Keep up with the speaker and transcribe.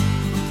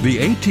The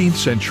 18th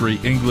century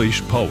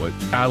English poet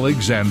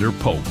Alexander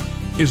Pope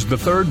is the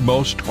third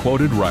most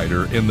quoted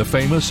writer in the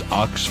famous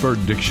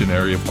Oxford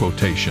Dictionary of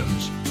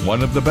Quotations.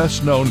 One of the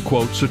best-known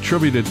quotes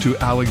attributed to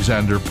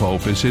Alexander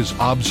Pope is his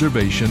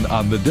observation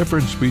on the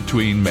difference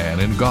between man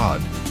and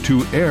God.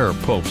 To err,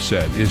 Pope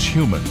said, is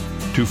human.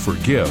 To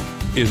forgive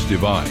is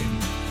divine.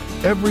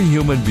 Every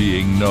human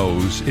being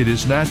knows it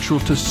is natural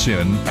to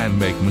sin and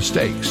make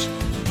mistakes.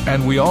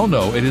 And we all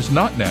know it is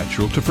not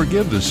natural to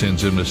forgive the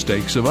sins and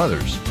mistakes of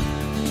others.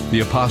 The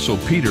Apostle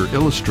Peter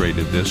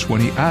illustrated this when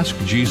he asked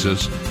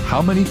Jesus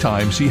how many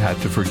times he had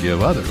to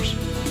forgive others.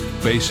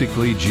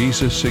 Basically,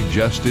 Jesus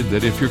suggested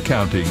that if you're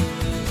counting,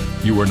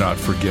 you are not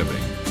forgiving.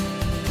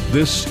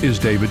 This is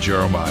David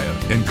Jeremiah,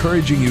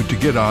 encouraging you to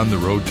get on the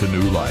road to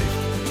new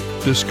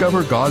life.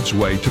 Discover God's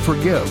way to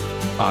forgive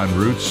on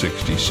Route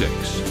 66.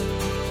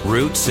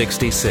 Route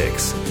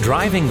 66,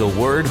 driving the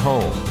word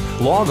home.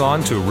 Log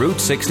on to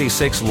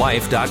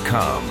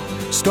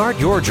Route66Life.com. Start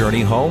your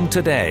journey home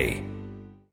today.